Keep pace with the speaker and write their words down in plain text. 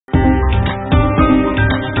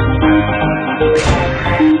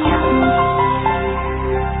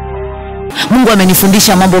Mungu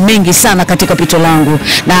amenifundisha mambo mengi sana katika pito langu,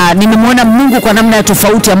 na nimemwona Mungu kwa namna ya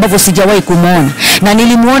tofauti ambavyo sijawahi kumuona, na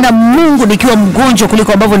nilimuona Mungu nikiwa mgonjwa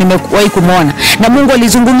kuliko ambavyo nimewahi kumuona, na Mungu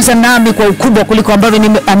alizungumza nami kwa ukubwa kuliko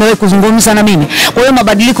ambavyo amewahi kuzungumza na mimi. Kwa hiyo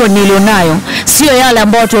mabadiliko nilionayo sio yale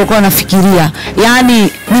ambao watu walikuwa wanafikiria.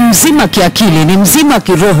 Yani ni mzima kiakili, ni mzima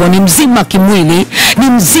kiroho, ni mzima kimwili, ni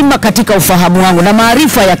mzima katika ufahamu wangu, na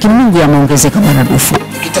maarifa ya kimungu yameongezeka maradufu.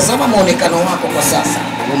 Ukitazama muonekano wako kwa sasa,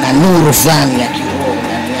 una nuru fulani ya kiroho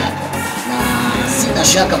ndani yako, na sina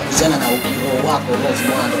shaka kuhusiana na ukiroho wako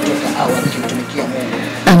Muhando toka awali ukitumikia Mungu.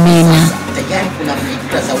 Amina. Tayari kuna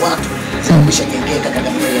fikra za watu zimeshajengeka katika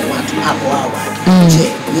mioyo ya watu hapo awali. Je,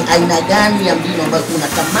 ni aina gani ya mbinu ambayo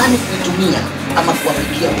unatamani kuitumia ama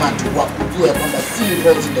kuwafikia watu wa kujua kwamba si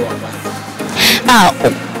Rose ndio wa kwanza?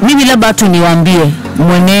 Mimi labda tu niwaambie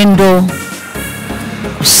mwenendo,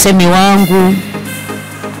 usemi wangu,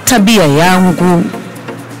 tabia yangu.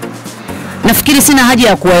 Nafikiri sina haja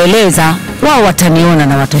ya kuwaeleza, wao wataniona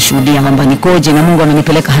na watashuhudia kwamba nikoje na Mungu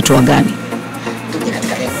ananipeleka hatua gani. Tuje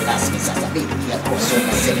katika eneo rasmi sasa, bibi ya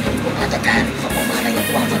kusoma sema kupata taarifa kwa maana ya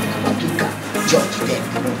kwanza tunahakika George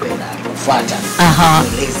mpenda kufuata.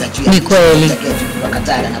 Ni kweli.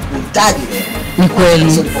 Wakataka na kuhitaji wewe. Ni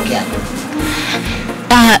kweli.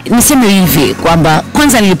 Niseme hivi kwamba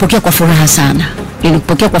kwanza nilipokea kwa furaha sana.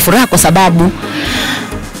 Nilipokea kwa furaha kwa sababu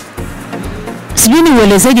sijui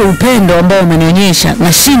niuelezeje upendo ambao umenionyesha.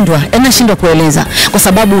 Nashindwa kueleza kwa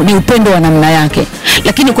sababu ni upendo wa namna yake.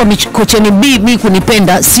 Lakini kwa Mikocheni B mimi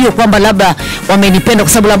kunipenda sio kwamba labda wamenipenda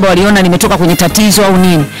kwa sababu labda waliona nimetoka kwenye tatizo au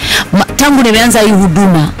nini. Tangu nimeanza hii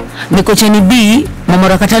huduma Mikocheni B, Mama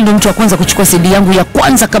Rakatali ndio mtu wa kwanza kuchukua CD yangu ya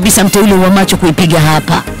kwanza kabisa mteule wa macho kuipiga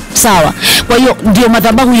hapa. Sawa. Kwa hiyo ndio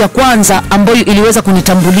madhabahu ya kwanza ambayo iliweza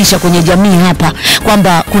kunitambulisha kwenye jamii hapa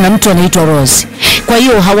kwamba kuna mtu anaitwa Rose. Kwa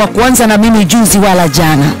hiyo hawakuanza na mimi juzi wala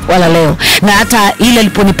jana wala leo. Na hata ile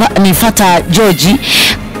aliponifuata George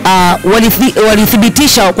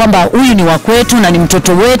walithibitisha kwamba huyu ni wa kwetu na ni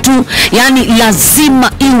mtoto wetu. Yani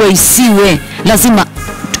lazima iwe isiwe,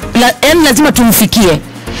 lazima tumfikie.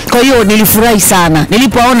 Kwa hiyo nilifurahi sana.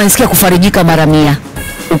 Nilipoona nisikia kufarijika mara 100.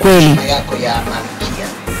 Ukweli. Yako ya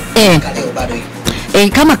malkia.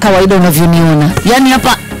 Kama kawaida unavyoniona. Yani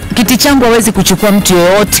hapa kiti changu hawezi kuchukua mtu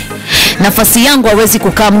yoyote. Nafasi yangu hawezi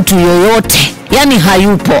kukaa mtu yoyote. Yani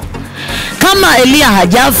hayupo. Kama Elia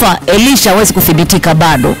hajafa, Elisha hawezi kuthibitika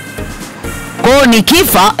bado. Kwa hiyo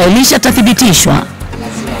nikifa, Elisha atathibitishwa.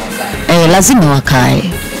 Lazima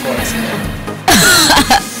wakae.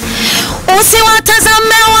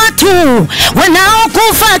 Usiwatazame watu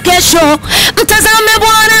wanaokufa kesho, mtazame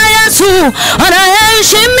Bwana Yesu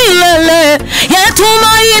anayeishi milele.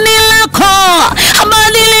 Yetumaini lako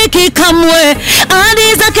habadiliki kamwe,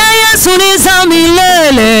 ahadi zake Yesu ni za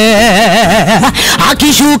milele.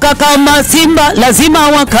 Akishuka kama simba lazima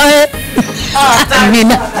wakae.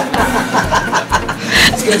 Amina.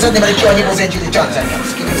 Msikilizaji, barikiwa nyimbo za Injili Tanzania.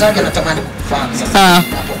 Msikilizaji anatamani kufahamu sasa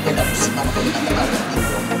unapokwenda kusimama kwenye madhabahu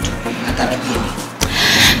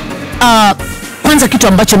kwanza kitu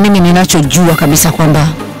ambacho mimi ninachojua kabisa kwamba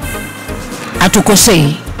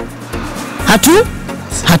hatukosei.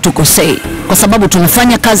 Hatukosei kwa sababu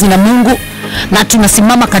tunafanya kazi na Mungu na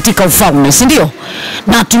tunasimama katika ufalme, si ndio?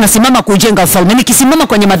 Na tunasimama kujenga ufalme. Nikisimama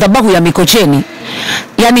kwenye madhabahu ya Mikocheni,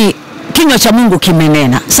 yani kinywa cha Mungu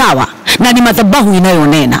kimenena, sawa? Na ni madhabahu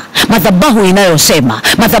inayonena, madhabahu inayosema,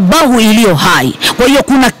 madhabahu iliyo hai. Kwa hiyo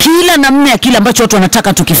kuna kila namna ya kile ambacho watu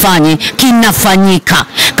wanataka tukifanye kinafanyika.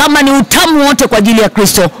 Kama ni utamu wote kwa ajili ya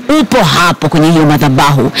Kristo upo hapo kwenye hiyo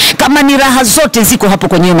madhabahu. Kama ni raha zote ziko hapo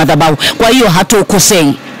kwenye hiyo madhabahu. Kwa hiyo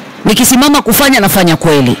hatukosei. Nikisimama kufanya nafanya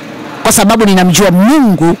kweli. Kwa sababu ninamjua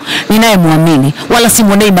Mungu ninayemwamini, wala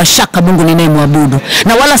simonei mashaka Mungu ninayemwabudu,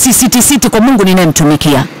 na wala sisiti kwa Mungu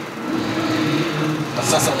ninayemtumikia.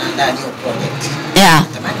 Sasa unaandaa hiyo project.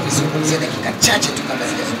 Tamani nizungumzie dakika chache tu kabla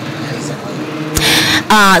sijazungumza.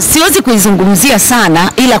 Siwezi kuizungumzia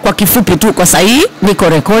sana, ila kwa kifupi tu kwa sahihi niko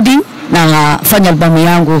recording na nafanya albamu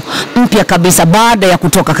yangu mpya kabisa baada ya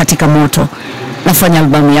kutoka katika moto. Nafanya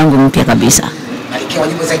albamu yangu mpya kabisa. Malkia wa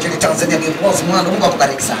nyimbo za Injili Tanzania Muhando, Mungu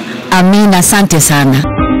akubariki sana. Amina, asante sana.